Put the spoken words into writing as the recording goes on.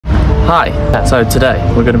Hi, so today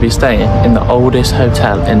we're going to be staying in the oldest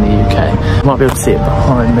hotel in the UK. You might be able to see it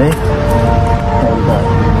behind me. There we go.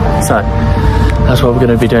 So that's what we're going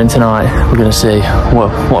to be doing tonight. We're going to see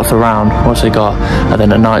what's around, what's it got, and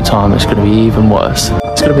then at night time it's going to be even worse.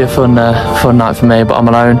 It's going to be a fun night for me, but I'm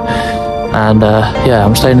alone, and yeah,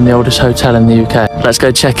 I'm staying in the oldest hotel in the UK. Let's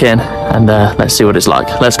go check in and let's see what it's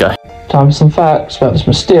like. Let's go. Time for some facts about this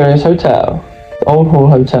mysterious hotel. The Old Hall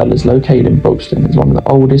Hotel is located in Buxton. It's one of the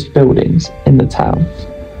oldest buildings in the town.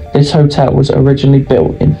 This hotel was originally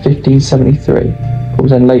built in 1573, but was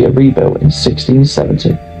then later rebuilt in 1670.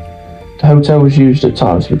 The hotel was used at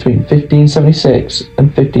times between 1576 and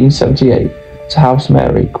 1578 to house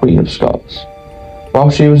Mary, Queen of Scots. While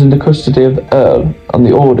she was in the custody of the Earl on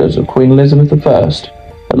the orders of Queen Elizabeth I,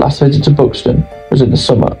 her last visit to Buxton was in the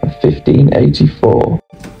summer of 1584.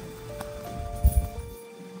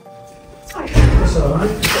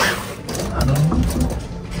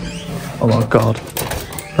 Oh my god.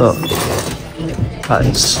 Look. That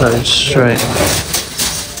is so strange.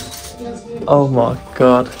 Oh my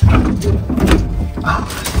god.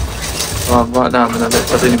 Well, right now I'm in a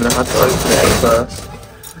lift. I didn't even have to open it at first.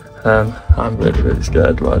 I'm really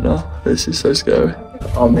scared right now. This is so scary.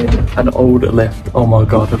 I'm in an older lift. Oh my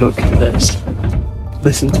god, look at this.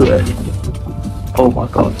 Listen to it. Oh my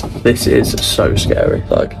god. This is so scary.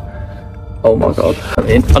 Like, oh my god.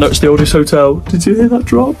 I know it's the oldest hotel. Did you hear that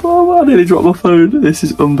drop? Oh, I nearly dropped my phone. This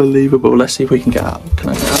is unbelievable. Let's see if we can get out. Can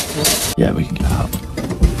I get out? Yeah, we can get out.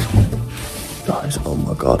 Guys, oh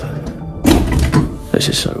my god. This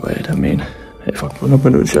is so weird. I mean, I'm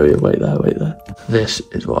going to show you. Wait there. This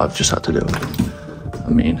is what I've just had to do. I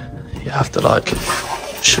mean, you have to like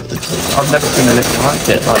shut the cage. I've never been in a lift like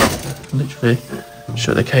it. Like, literally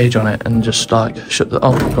shut the cage on it and just like shut the,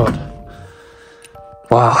 oh my god.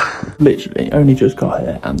 Wow, literally only just got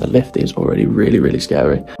here and the lift is already really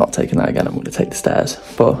scary. Not taking that again, I'm going to take the stairs,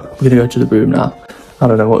 but we're going to go to the room now. I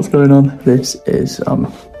don't know what's going on. This is,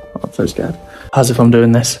 I'm so scared. As if I'm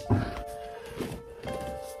doing this.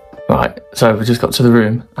 Right, so we just got to the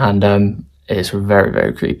room and it's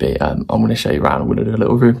very creepy. I'm going to show you around. I'm going to do a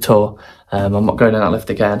little room tour. I'm not going in that lift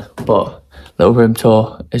again, but little room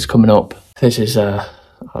tour is coming up. This is, I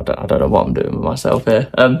don't know what I'm doing with myself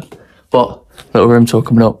here. But little room tour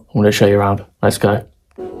coming up. I'm going to show you around. Let's go.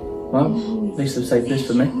 Well, at least they've saved this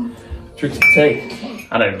for me. Drink some tea.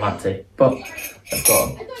 I don't like tea, but I've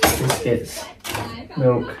got biscuits,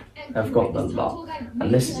 milk. I've got the lot,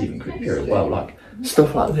 and this is even creepier as well. Like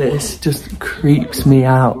stuff like this just creeps me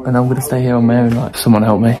out, and I'm going to stay here on my own. Like, someone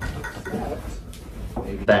help me.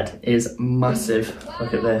 Bed is massive.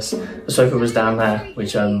 Look at this. The sofa was down there,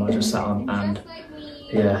 which I just sat on, and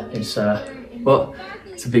yeah, it's but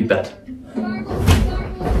it's a big bed.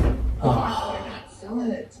 Oh,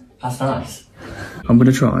 that's nice. I'm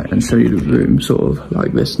going to try and show you the room sort of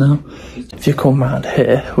like this now. If you come around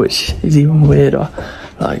here, which is even weirder,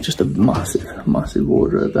 like just a massive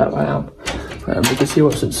wardrobe that way out. We can see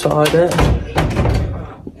what's inside it.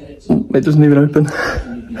 It doesn't even open.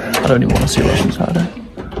 I don't even want to see what's inside it.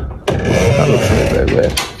 That looks very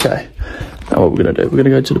weird. Okay, now what we're going to do, we're going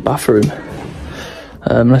to go to the bathroom.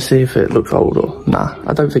 Let's see if it looks old or nah.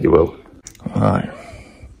 I don't think it will. Alright,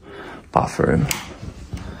 bathroom.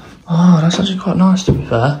 Oh, that's actually quite nice to be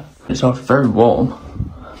fair. It's also very warm.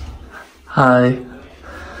 Hi.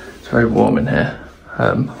 It's very warm in here.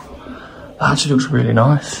 That actually looks really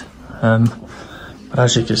nice. But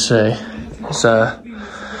as you can see, it's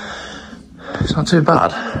not too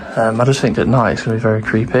bad. I just think at night it's gonna be very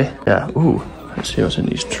creepy. Yeah. Ooh. Let's see what's in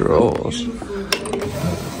these drawers.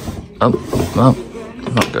 Oh.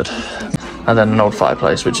 Not good. And then an old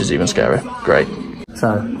fireplace, which is even scarier. Great.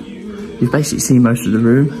 So, you've basically seen most of the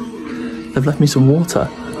room. They've left me some water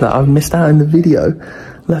that I've missed out in the video.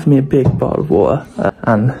 Left me a big bottle of water.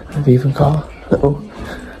 And they've even got a little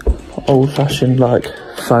old-fashioned, like,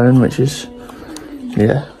 phone, which is,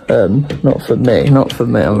 yeah, not for me. I'm going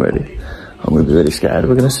to be really scared.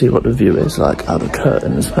 We're going to see what the view is like out of the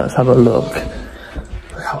curtains. Let's have a look.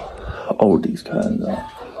 Look how old these curtains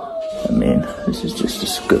are. I mean, this is just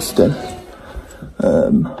disgusting.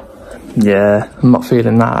 Yeah, I'm not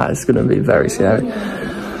feeling that. It's going to be very scary.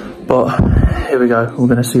 But here we go. We're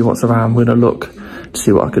going to see what's around. We're going to look to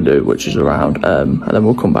see what I can do, which is around. And then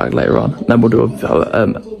we'll come back later on. Then we'll do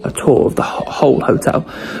a tour of the whole hotel.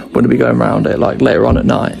 We're going to be going around it like later on at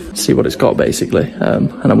night, see what it's got basically.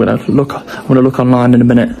 And I'm going to look online in a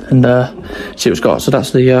minute and see what it's got. So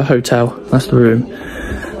that's the hotel. That's the room.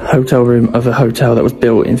 Hotel room of a hotel that was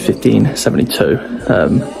built in 1572,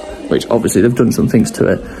 which obviously they've done some things to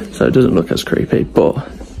it, so it doesn't look as creepy, but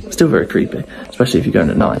still very creepy, especially if you're going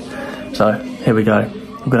at night. So here we go.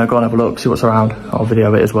 I'm gonna go and have a look, see what's around. I'll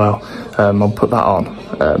video it as well. I'll put that on,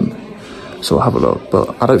 so we'll have a look.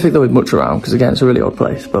 But I don't think there'll be much around, because again, it's a really odd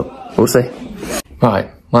place, but we'll see.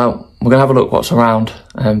 Right, well, we're gonna have a look what's around,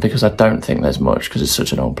 because I don't think there's much, because it's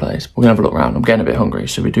such an old place. We're gonna have a look around. I'm getting a bit hungry,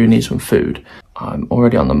 so we do need some food. I'm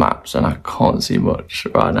already on the maps, and I can't see much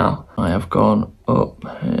right now. I have gone up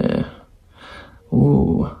here.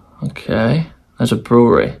 Ooh, okay. There's a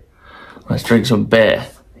brewery. Let's drink some beer.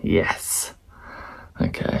 Yes.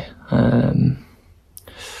 Okay.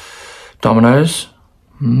 Domino's.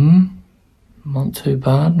 Not too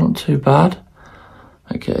bad, not too bad.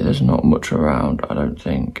 Okay, there's not much around, I don't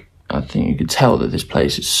think. I think you could tell that this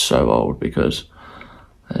place is so old because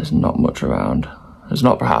there's not much around. There's an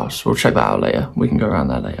opera house. We'll check that out later. We can go around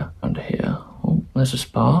there later. Under here. Oh, there's a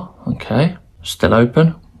spa. Okay. Still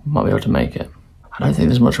open. Might be able to make it. I don't think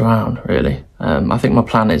there's much around, really. I think my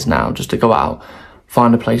plan is now just to go out,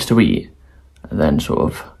 find a place to eat, and then sort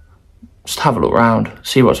of just have a look around,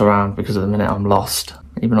 see what's around, because at the minute I'm lost.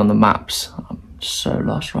 Even on the maps, I'm so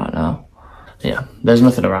lost right now. Yeah, there's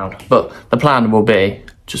nothing around. But the plan will be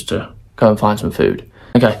just to go and find some food.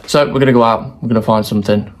 Okay, so we're gonna go out, we're gonna find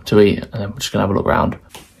something to eat, and then we're just gonna have a look around.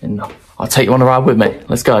 And I'll take you on a ride with me.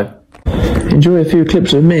 Let's go. Enjoy a few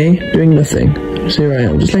clips of me doing nothing. So here I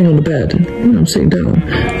am, just laying on the bed, and I'm sitting down,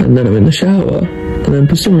 and then I'm in the shower, and then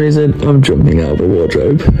for some reason I'm jumping out of a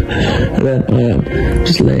wardrobe, and then I am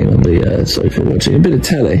just laying on the sofa watching a bit of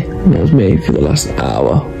telly, and that was me for the last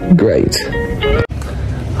hour. Great.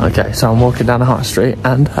 Okay, so I'm walking down the high street,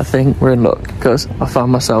 and I think we're in luck, because I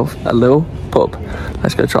found myself a little pub.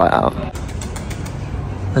 Let's go try it out.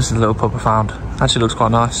 This is a little pub I found. Actually looks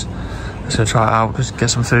quite nice. Let's go try it out, just get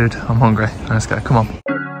some food. I'm hungry. Let's go, come on.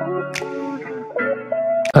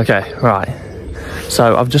 Okay, right.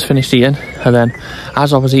 So I've just finished eating, and then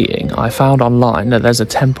as I was eating, I found online that there's a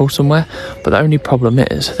temple somewhere, but the only problem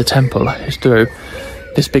is the temple is through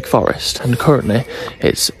this big forest, and currently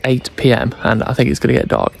it's 8 PM and I think it's gonna get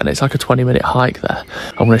dark, and it's like a 20-minute hike there.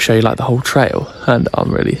 I'm gonna show you like the whole trail, and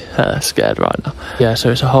I'm really scared right now. Yeah,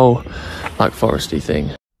 so it's a whole like foresty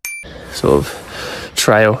thing, sort of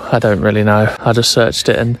trail. I don't really know. I just searched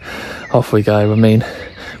it and off we go. I mean,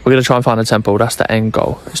 we're going to try and find a temple. That's the end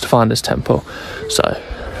goal, is to find this temple. So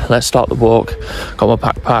let's start the walk. Got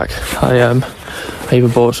my backpack. I even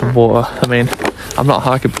bought some water. I mean, I'm not a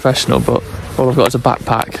hiking professional, but all I've got is a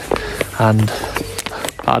backpack and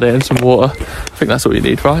add in some water. I think that's what you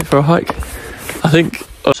need, right, for a hike, I think.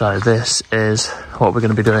 So this is what we're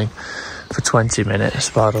going to be doing for 20 minutes,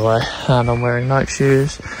 by the way. And I'm wearing night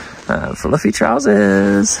shoes and fluffy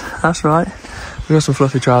trousers. That's right. We've got some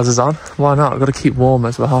fluffy trousers on. Why not? I've got to keep warm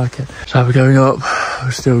as we're hiking. So we're going up,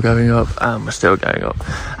 we're still going up, and we're still going up.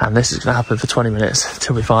 And this is going to happen for 20 minutes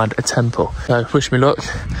till we find a temple. So wish me luck.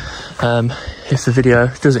 If the video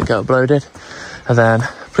doesn't get uploaded, and then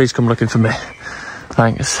please come looking for me.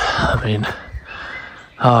 Thanks. I mean,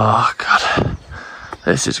 oh God,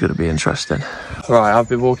 this is going to be interesting. Right, I've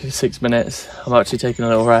been walking 6 minutes. I'm actually taking a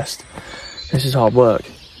little rest. This is hard work.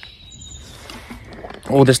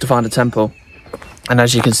 All this to find a temple. And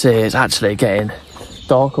as you can see, it's actually getting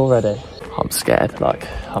dark already. I'm scared, like,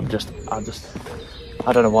 I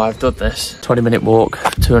don't know why I've done this. 20-minute walk,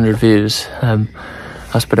 200 views,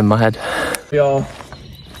 that's been in my head. We are in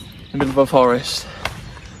the middle of a forest,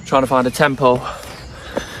 trying to find a temple.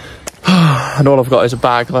 And all I've got is a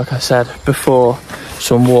bag, like I said before,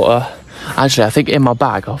 some water. Actually, I think in my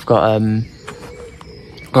bag I've got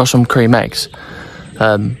some cream eggs.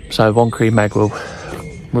 So one cream egg will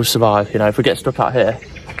survive, you know. If we get stuck out here,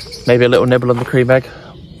 maybe a little nibble on the cream egg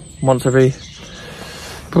once every,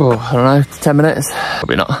 I don't know, 10 minutes.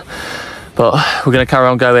 Probably not, but we're gonna carry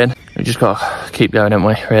on going. We just gotta keep going, haven't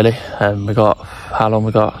we, really? We got, how long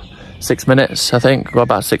we got? 6 minutes, I think. We've got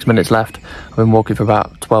about 6 minutes left. I've been walking for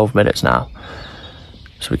about 12 minutes now,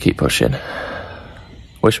 so we keep pushing.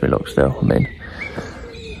 Wish me luck still. I mean,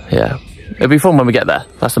 yeah, it'll be fun when we get there.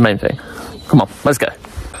 That's the main thing. Come on, let's go.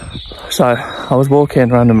 So I was walking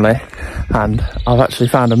randomly, and I've actually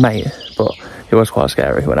found a mate, but it was quite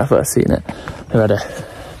scary when I first seen it. You ready?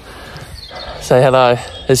 Say hello.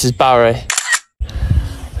 This is Barry.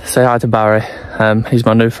 Say hi to Barry. He's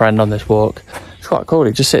my new friend on this walk. It's quite cool.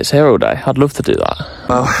 He just sits here all day. I'd love to do that.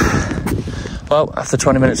 Well, after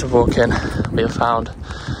 20 minutes of walking, we have found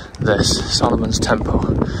this Solomon's Temple.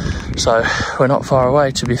 So we're not far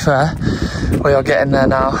away, to be fair. We are getting there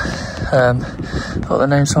now. Got the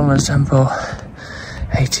name Solomon's Temple,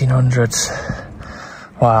 1800s.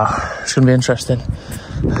 Wow, it's going to be interesting.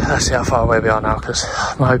 Let's see how far away we are now, because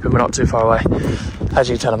I'm hoping we're not too far away. As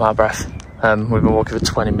you can tell, I'm out of breath. We've been walking for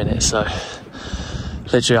 20 minutes, so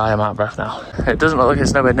Literally, I am out of breath now. It doesn't look like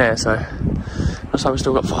it's nowhere near, so looks like we've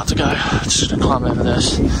still got far to go. Just gonna climb over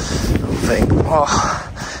this little thing.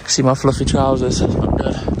 Oh, see my fluffy trousers. That's not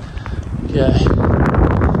good. Yeah.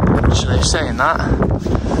 Actually, saying that,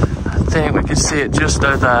 I think we can see it just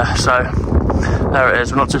over there. So there it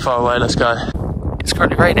is. We're not too far away. Let's go. It's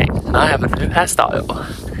currently raining, and I have a new hairstyle.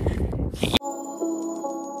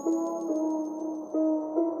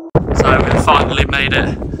 So we've finally made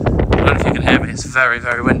it. I don't know if you can hear me. It's very,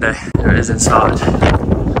 very windy. Here it is inside.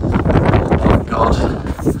 Oh God.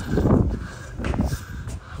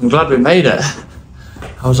 I'm glad we made it.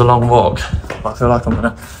 That was a long walk. I feel like I'm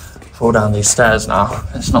gonna fall down these stairs now.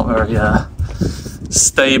 It's not very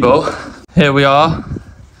stable. Here we are.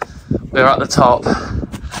 We're at the top.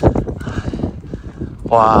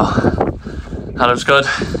 Wow. That looks good.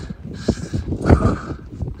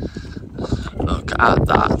 Look at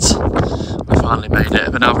that. We finally made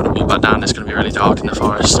it. But now we're gonna walk back down. It's gonna be really dark in the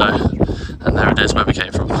forest. So, and there it is where we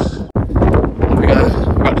came from. Here we go.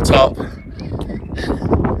 We're at the top.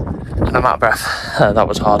 And I'm out of breath. That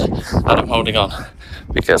was hard. And I'm holding on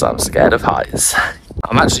because I'm scared of heights.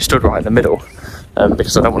 I'm actually stood right in the middle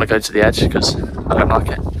because I don't want to go to the edge because I don't like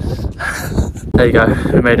it. There you go,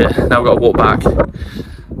 we made it. Now we've got to walk back.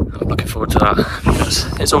 I'm looking forward to that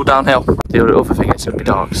because it's all downhill. The other thing is going to be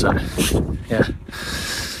dark, so yeah.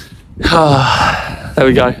 There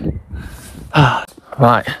we go.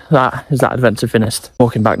 Right, that is that adventure finished.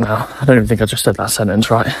 Walking back now. I don't even think I just said that sentence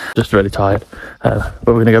right. Just really tired. But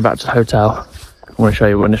we're going to go back to the hotel. I want to show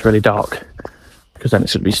you when it's really dark, because then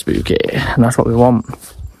it's going to be spooky. And that's what we want.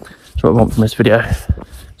 That's what we want from this video.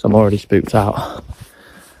 So I'm already spooked out.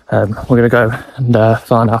 We're going to go and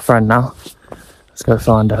find our friend now. Let's go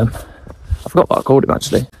find I forgot what I called him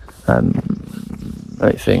actually.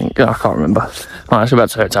 I think, I can't remember. Right, let's go back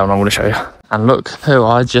to the hotel and I'm going to show you. And look who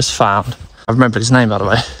I just found. I remembered his name, by the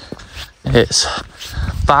way. It's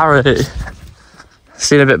Barry.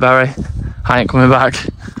 See you in a bit, Barry. I ain't coming back.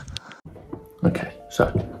 Okay,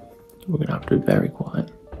 so we're gonna have to be very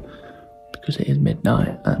quiet because it is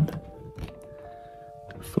midnight and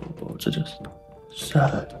the floorboards are just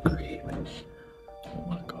so creepy. Oh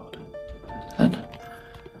my God. And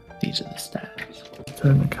these are the stairs.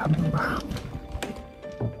 Turn the camera around.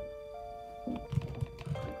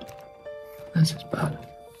 This is bad.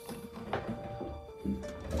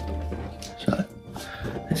 So,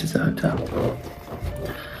 this is the hotel.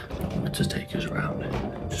 I'm going to just take us around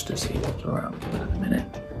just to see what's around. But at the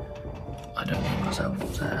minute, I don't know myself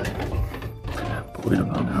what's there. But we're going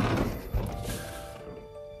to find out.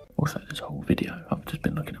 Also, this whole video, I've just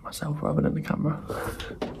been looking at myself rather than the camera.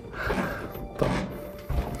 But,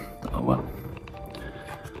 oh well.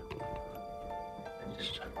 It's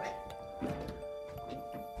so weird.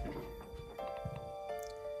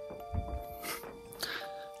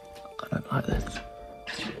 I don't like this.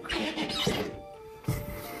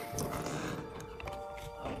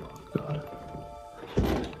 Oh my God.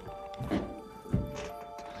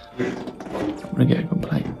 I'm gonna get a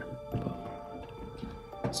complaint, but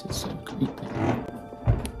this is so creepy.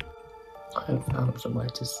 I have found somewhere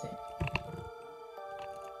to sit.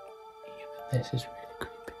 Even this is really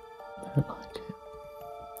creepy. I don't like it.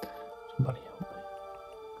 Somebody help me.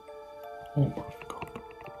 Oh my God.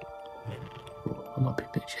 I might be a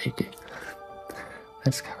bit shaky.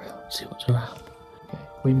 Let's carry on and see what's around. Okay,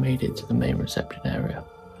 we made it to the main reception area.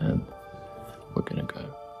 We're gonna go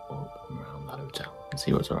up and around that hotel and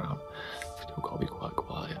see what's around. Still gotta be quite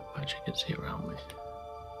quiet. I actually can see around me.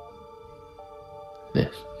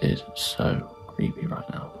 This is so creepy right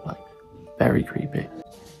now, like very creepy.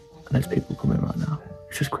 And there's people coming right now.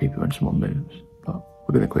 It's just creepy when someone moves, but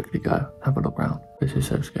we're gonna quickly go have a look around. This is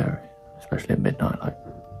so scary, especially at midnight. Like,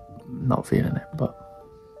 not feeling it, but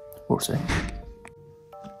we'll see.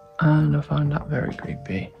 And I find that very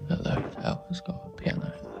creepy that the hotel has got a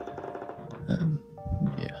piano.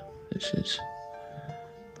 Yeah, this is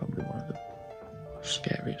probably one of the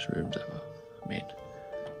scariest rooms ever. I mean,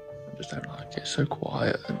 I just don't like it. It's so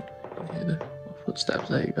quiet and you can hear the footsteps.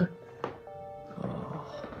 There you go. Oh.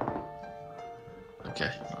 Okay,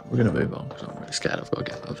 right, we're gonna move on because I'm really scared. I've got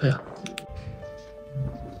to get out of here.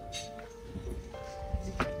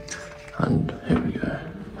 And here we go.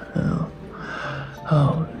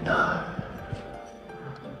 Oh no.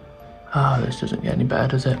 Oh, this doesn't get any better,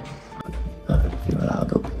 does it? If you're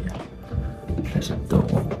allowed up here, there's a door,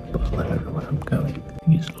 but I don't know where I'm going. I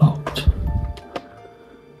think it's locked.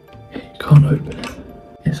 Yeah, you can't open it.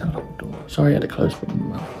 It's a locked door. Sorry I had to close from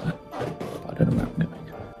my mouth there, but I don't know where I'm going.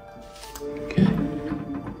 Okay.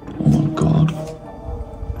 Oh my God.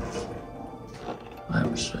 I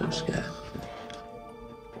am so scared.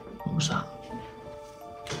 What was that?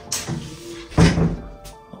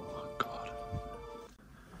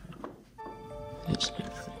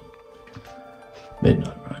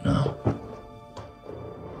 midnight right now.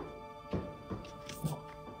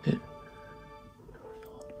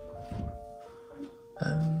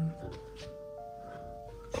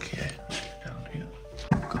 Okay, down here.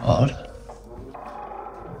 God.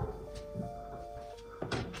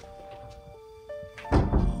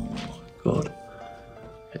 God.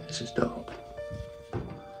 Okay, this is dark.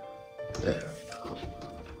 There we go.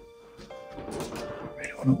 I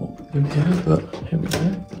really want to walk through here, but here we go.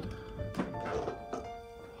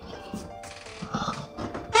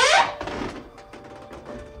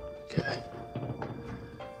 Okay.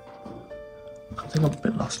 I think I'm a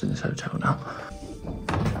bit lost in this hotel now.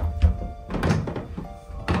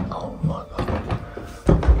 Oh my god.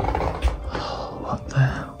 Oh, what the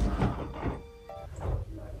hell?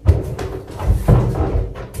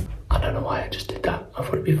 I don't know why I just did that. I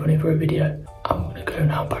thought it'd be funny for a video. I'm gonna go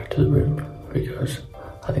now back to the room because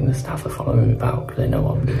I think the staff are following me about because they know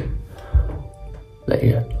what I'm doing. But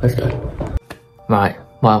yeah, let's go. Right,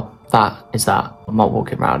 well, that is that. I'm not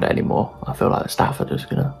walking around it anymore. I feel like the staff are just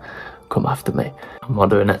gonna come after me. I'm not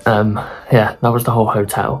doing it. Yeah, that was the whole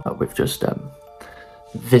hotel that we've just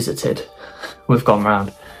visited. We've gone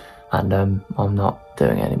round and I'm not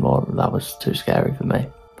doing it anymore. That was too scary for me.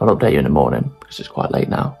 I'll update you in the morning because it's quite late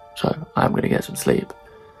now, so I'm gonna get some sleep.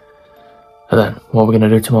 And then what we're gonna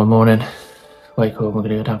do tomorrow morning, wake up, we're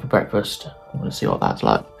gonna go down for breakfast. I'm gonna see what that's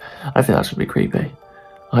like. I think that's gonna be creepy.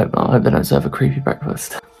 I hope not. I hope they don't serve a creepy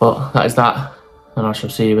breakfast. But that is that, and I shall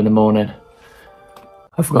see you in the morning.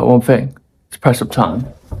 I forgot one thing. Let's press up time.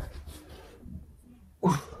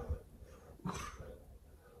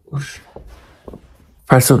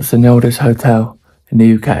 Press up's in the oldest hotel in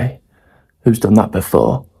the UK. Who's done that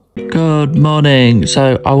before? Good morning.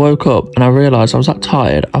 So I woke up and I realised I was that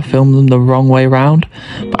tired. I filmed them the wrong way round.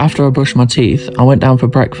 But after I brushed my teeth, I went down for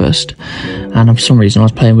breakfast. And for some reason I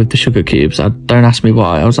was playing with the sugar cubes. Don't ask me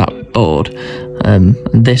why. I was that bored. And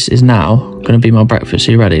this is now going to be my breakfast.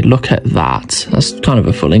 Are you ready? Look at that. That's kind of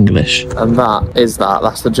a full English. And that is that.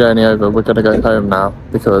 That's the journey over. We're going to go home now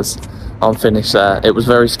because I'm finished there. It was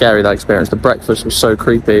very scary, that experience. The breakfast was so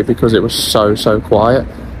creepy because it was so quiet.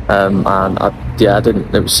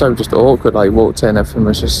 It was so just awkward. Like, walked in, everything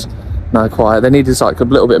was just quiet. They needed like a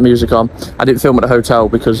little bit of music on. I didn't film at the hotel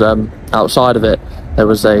because outside of it there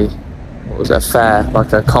was a fair,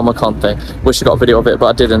 like a Comic-Con thing. Wish I got a video of it, but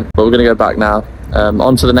I didn't. But we're gonna go back now.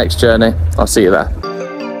 On to the next journey. I'll see you there.